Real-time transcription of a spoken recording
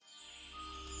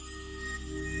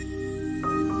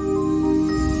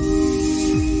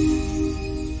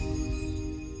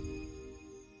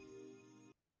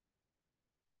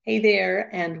Hey there,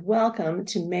 and welcome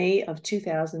to May of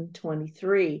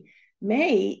 2023.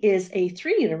 May is a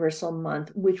 3 universal month,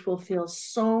 which will feel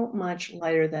so much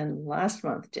lighter than last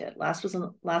month did. Last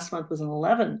month was an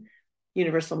 11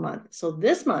 universal month. So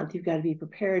this month, you've got to be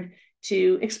prepared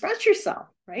to express yourself,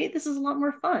 right? This is a lot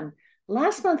more fun.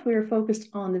 Last month, we were focused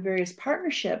on the various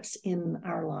partnerships in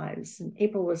our lives. And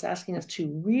April was asking us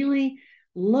to really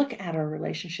look at our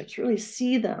relationships, really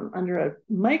see them under a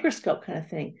microscope kind of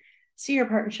thing. See your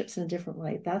partnerships in a different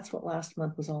light. That's what last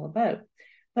month was all about.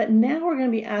 But now we're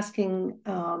going to be asking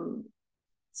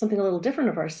something a little different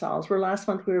of ourselves. Where last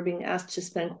month we were being asked to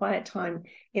spend quiet time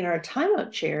in our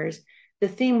timeout chairs. The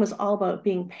theme was all about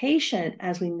being patient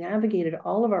as we navigated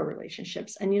all of our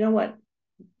relationships. And you know what?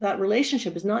 That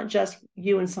relationship is not just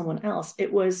you and someone else.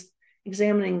 It was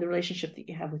examining the relationship that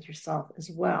you have with yourself as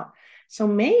well. So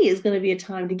May is going to be a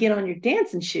time to get on your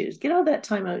dancing shoes, get out of that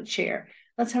timeout chair.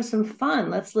 Let's have some fun.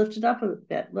 Let's lift it up a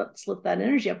bit. Let's lift that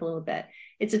energy up a little bit.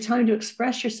 It's a time to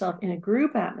express yourself in a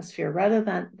group atmosphere rather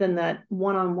than that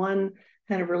one-on-one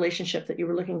kind of relationship that you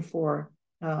were looking for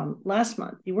last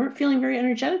month. You weren't feeling very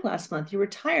energetic last month. You were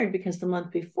tired because the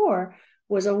month before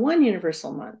was a 1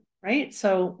 universal month, right?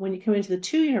 So when you come into the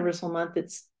 2 universal month,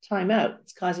 it's time out.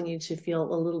 It's causing you to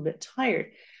feel a little bit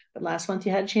tired. But last month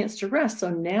you had a chance to rest. So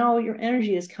now your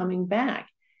energy is coming back.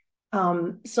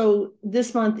 So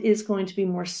this month is going to be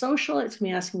more social. It's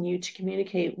going to be asking you to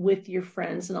communicate with your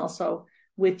friends and also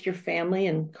with your family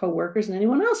and coworkers and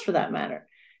anyone else for that matter.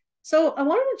 So I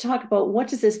wanted to talk about what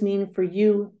does this mean for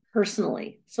you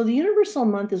personally? So the universal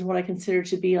month is what I consider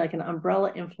to be like an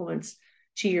umbrella influence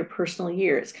to your personal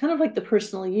year. It's kind of like the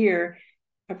personal year,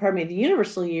 the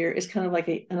universal year is kind of like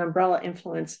an umbrella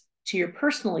influence to your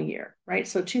personal year, right?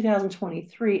 So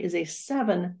 2023 is a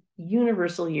 7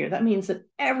 universal year. That means that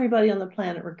everybody on the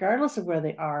planet, regardless of where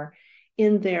they are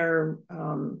in their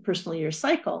personal year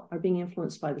cycle, are being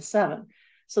influenced by the 7.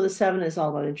 So the 7 is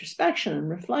all about introspection and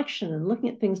reflection and looking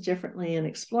at things differently and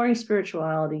exploring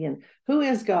spirituality and who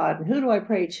is God and who do I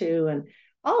pray to and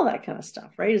all that kind of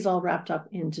stuff, right? Is all wrapped up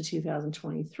into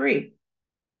 2023.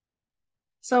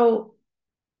 So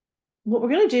what we're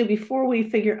going to do before we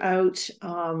figure out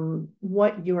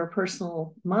what your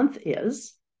personal month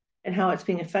is and how it's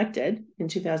being affected in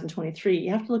 2023, you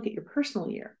have to look at your personal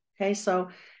year. Okay, so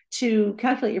to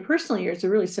calculate your personal year, it's a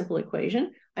really simple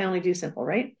equation. I only do simple,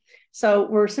 right? So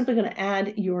we're simply going to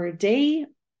add your day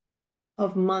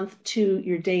of month to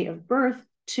your day of birth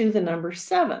to the number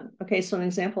 7. Okay, so an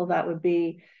example of that would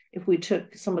be if we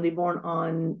took somebody born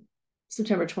on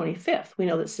September 25th. We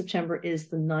know that September is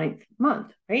the 9th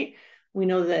month, right? We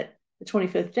know that the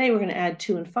 25th day, we're going to add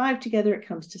 2 and 5 together. It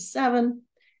comes to 7.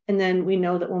 And then we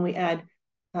know that when we add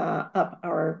up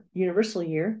our universal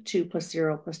year, 2 plus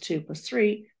 0 plus 2 plus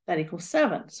 3, that equals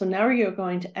 7. So now you're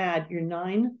going to add your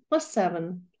 9 plus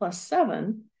 7 plus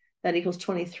 7, that equals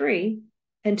 23,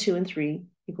 and 2 and 3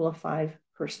 equal a 5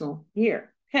 personal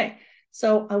year. Okay,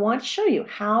 so I want to show you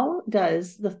how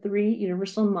does the 3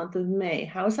 universal month of May,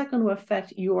 how is that going to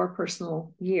affect your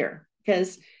personal year?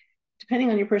 Because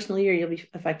depending on your personal year, you'll be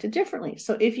affected differently.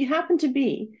 So if you happen to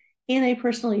be in a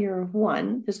personal year of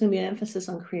 1, there's going to be an emphasis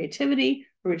on creativity,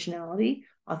 originality,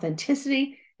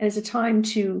 authenticity, and it's a time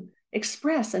to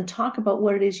express and talk about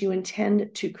what it is you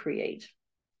intend to create.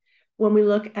 When we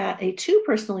look at a 2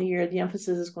 personal year, the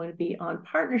emphasis is going to be on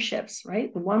partnerships,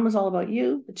 right? The 1 was all about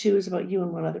you, the 2 is about you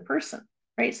and one other person,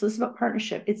 right? So this is about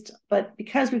partnership. But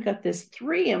because we've got this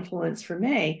 3 influence for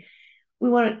May, we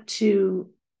want to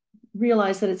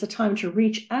realize that it's a time to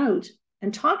reach out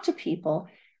and talk to people,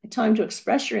 a time to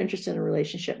express your interest in a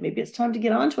relationship. Maybe it's time to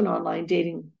get onto an online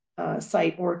dating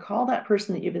site or call that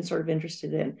person that you've been sort of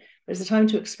interested in. But it's a time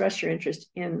to express your interest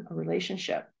in a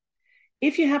relationship.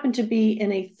 If you happen to be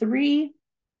in a 3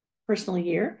 personal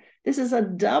year, this is a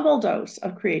double dose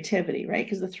of creativity, right?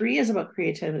 Because the 3 is about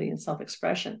creativity and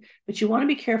self-expression. But you want to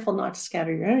be careful not to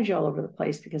scatter your energy all over the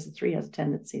place because the 3 has a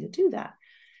tendency to do that.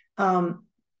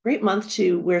 Great month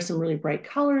to wear some really bright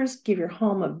colors, give your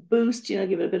home a boost,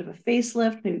 give it a bit of a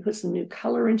facelift, maybe put some new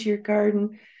color into your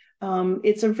garden.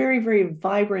 It's a very, very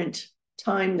vibrant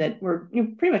time that where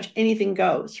pretty much anything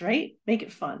goes, right? Make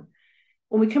it fun.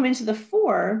 When we come into the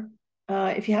 4,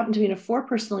 if you happen to be in a 4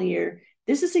 personal year,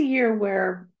 this is a year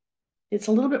where it's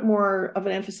a little bit more of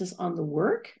an emphasis on the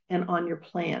work and on your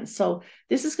plans. So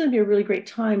this is going to be a really great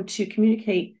time to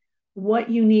communicate what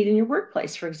you need in your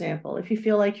workplace, for example. If you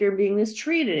feel like you're being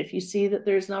mistreated, if you see that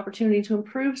there's an opportunity to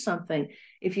improve something,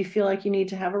 if you feel like you need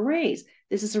to have a raise,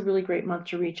 this is a really great month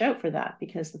to reach out for that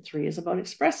because the 3 is about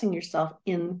expressing yourself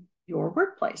in your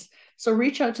workplace. So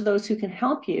reach out to those who can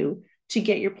help you to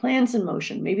get your plans in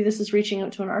motion. Maybe this is reaching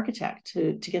out to an architect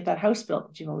to get that house built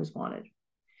that you've always wanted.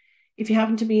 If you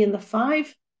happen to be in the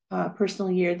 5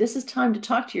 personal year, this is time to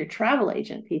talk to your travel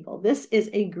agent, people. This is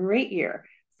a great year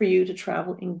for you to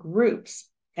travel in groups,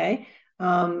 okay?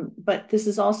 But this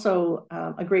is also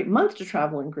a great month to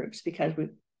travel in groups because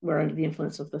we're under the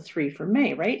influence of the 3 for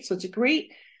May, right? So it's a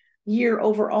great year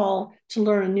overall to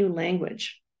learn a new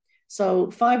language.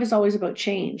 So 5 is always about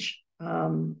change,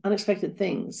 unexpected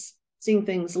things, seeing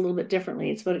things a little bit differently.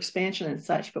 It's about expansion and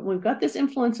such. But when we've got this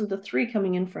influence of the 3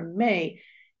 coming in from May,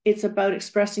 it's about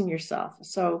expressing yourself.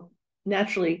 So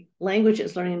naturally,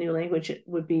 languages, learning a new language, it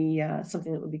would be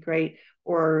something that would be great.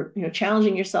 Or,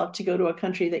 challenging yourself to go to a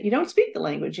country that you don't speak the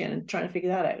language in and trying to figure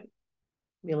that out.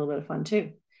 Be a little bit of fun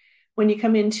too. When you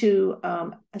come into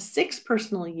a 6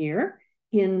 personal year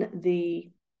in the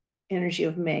energy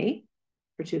of May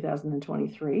for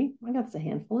 2023, I got that's a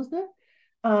handful, isn't it?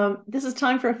 This is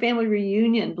time for a family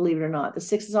reunion, believe it or not. The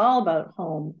 6 is all about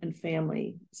home and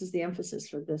family. This is the emphasis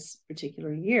for this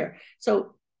particular year.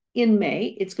 So in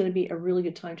May, it's going to be a really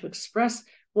good time to express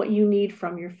what you need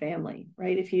from your family,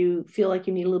 right? If you feel like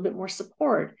you need a little bit more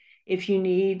support, if you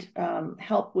need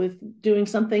help with doing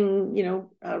something,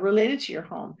 related to your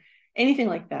home, anything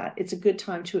like that, it's a good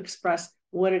time to express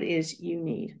what it is you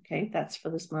need, okay? That's for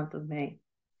this month of May.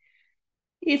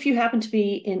 If you happen to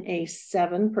be in a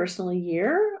 7 personal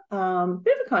year, bit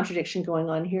of a contradiction going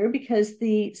on here because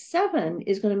the 7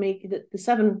 is going to make the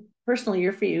 7 personal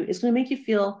year for you is going to make you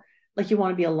feel like you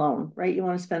want to be alone, right? You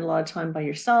want to spend a lot of time by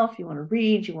yourself. You want to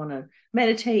read, you want to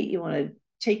meditate, you want to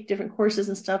take different courses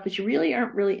and stuff, but you really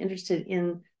aren't really interested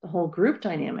in the whole group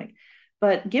dynamic.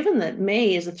 But given that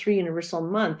May is a 3 universal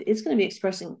month, it's going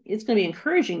to be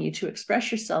encouraging you to express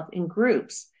yourself in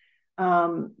groups,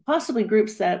 possibly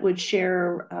groups that would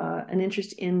share an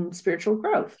interest in spiritual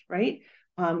growth, right?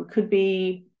 Could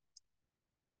be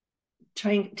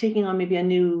taking on maybe a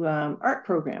new art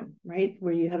program, right?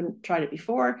 Where you haven't tried it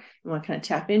before, you want to kind of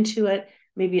tap into it.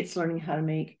 Maybe it's learning how to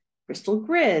make crystal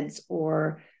grids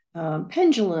or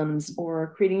pendulums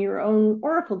or creating your own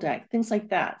oracle deck, things like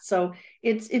that. So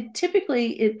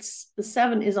typically the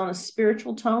 7 is on a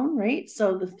spiritual tone, right?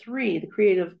 So the 3, the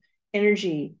creative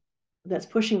energy that's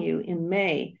pushing you in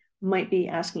May might be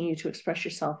asking you to express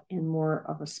yourself in more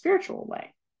of a spiritual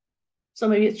way. So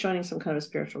maybe it's joining some kind of a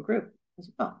spiritual group as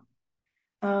well.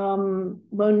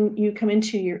 When you come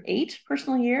into your 8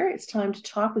 personal year, it's time to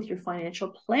talk with your financial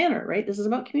planner, right? This is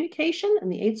about communication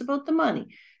and the 8's about the money.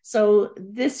 So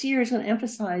this year is going to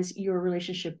emphasize your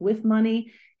relationship with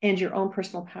money and your own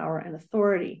personal power and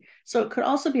authority. So it could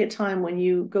also be a time when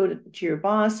you go to your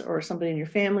boss or somebody in your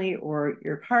family or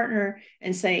your partner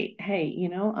and say, hey,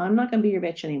 I'm not going to be your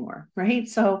bitch anymore, right?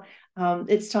 So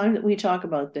it's time that we talk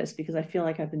about this because I feel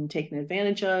like I've been taken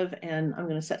advantage of and I'm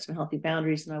going to set some healthy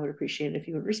boundaries and I would appreciate it if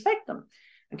you would respect them.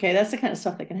 Okay, that's the kind of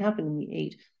stuff that can happen in the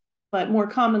 8. But more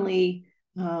commonly,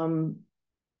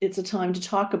 it's a time to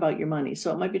talk about your money.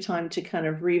 So it might be time to kind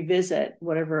of revisit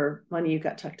whatever money you've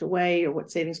got tucked away or what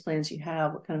savings plans you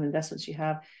have, what kind of investments you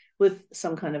have with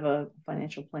some kind of a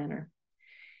financial planner.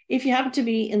 If you happen to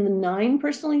be in the 9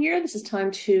 personal year, this is time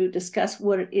to discuss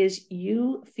what it is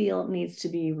you feel needs to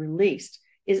be released.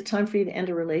 Is it time for you to end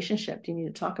a relationship? Do you need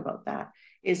to talk about that?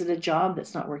 Is it a job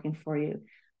that's not working for you?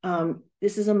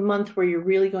 This is a month where you're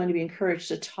really going to be encouraged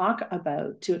to talk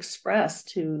about, to express,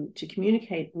 to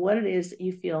communicate what it is that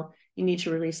you feel you need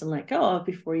to release and let go of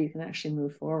before you can actually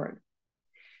move forward.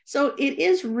 So it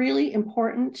is really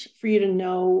important for you to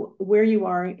know where you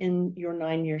are in your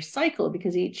 9-year cycle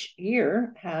because each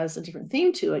year has a different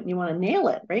theme to it and you want to nail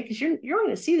it, right? Because you're only going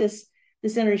to see this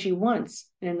energy once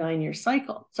in a 9-year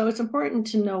cycle. So it's important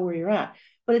to know where you're at,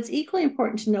 but it's equally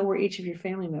important to know where each of your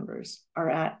family members are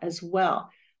at as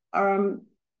well.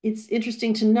 It's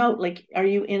interesting to note, like, are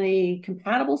you in a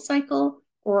compatible cycle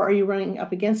or are you running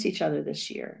up against each other this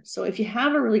year? So if you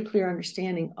have a really clear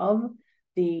understanding of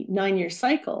the 9-year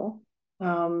cycle,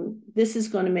 this is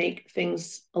going to make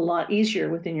things a lot easier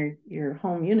within your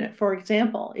home unit. For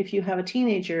example, if you have a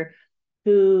teenager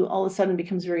who all of a sudden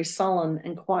becomes very sullen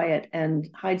and quiet and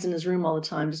hides in his room all the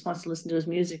time, just wants to listen to his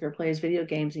music or play his video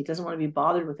games, he doesn't want to be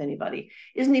bothered with anybody,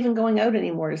 isn't even going out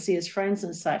anymore to see his friends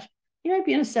and such, he might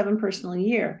be in a 7 personal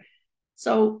year.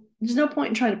 So there's no point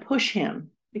in trying to push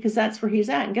him because that's where he's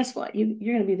at. And guess what?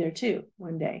 You're going to be there too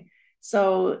one day.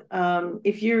 So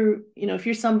if you're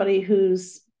somebody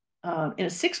who's in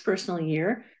a 6 personal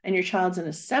year and your child's in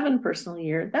a 7 personal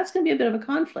year, that's going to be a bit of a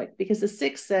conflict because the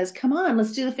 6 says, come on,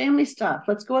 let's do the family stuff.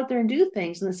 Let's go out there and do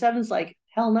things. And the 7's like,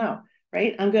 hell no,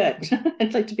 right? I'm good.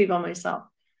 I'd like to be by myself.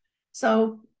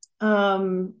 So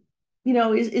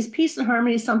is peace and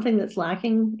harmony something that's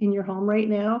lacking in your home right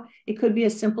now? It could be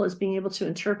as simple as being able to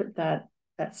interpret that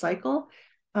cycle.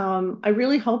 I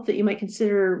really hope that you might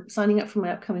consider signing up for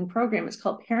my upcoming program. It's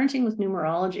called Parenting with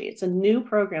Numerology. It's a new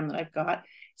program that I've got.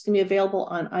 It's going to be available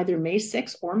on either May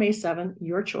 6th or May 7th,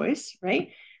 your choice, right?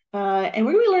 And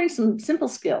we're going to be learning some simple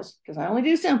skills because I only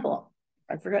do simple.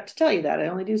 I forgot to tell you that I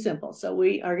only do simple. So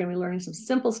we are going to be learning some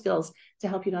simple skills to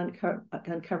help you to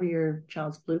uncover your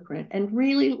child's blueprint and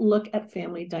really look at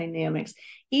family dynamics.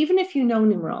 Even if you know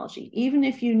numerology, even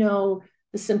if you know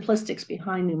the simplistics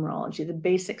behind numerology, the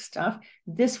basic stuff,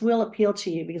 this will appeal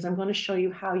to you because I'm going to show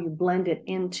you how you blend it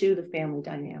into the family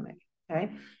dynamic.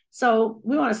 Okay. So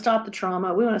we want to stop the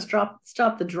trauma. We want to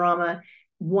stop the drama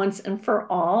once and for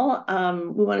all.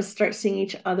 We want to start seeing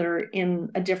each other in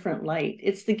a different light.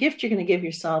 It's the gift you're going to give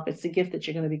yourself. It's the gift that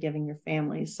you're going to be giving your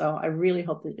family. So I really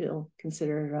hope that you'll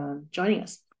consider joining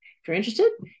us. If you're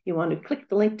interested, you want to click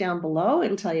the link down below.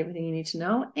 It'll tell you everything you need to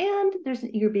know. And there's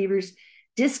an Eager Beavers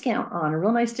discount on, a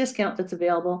real nice discount that's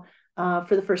available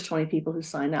for the first 20 people who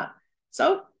sign up.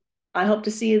 So I hope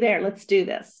to see you there. Let's do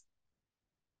this.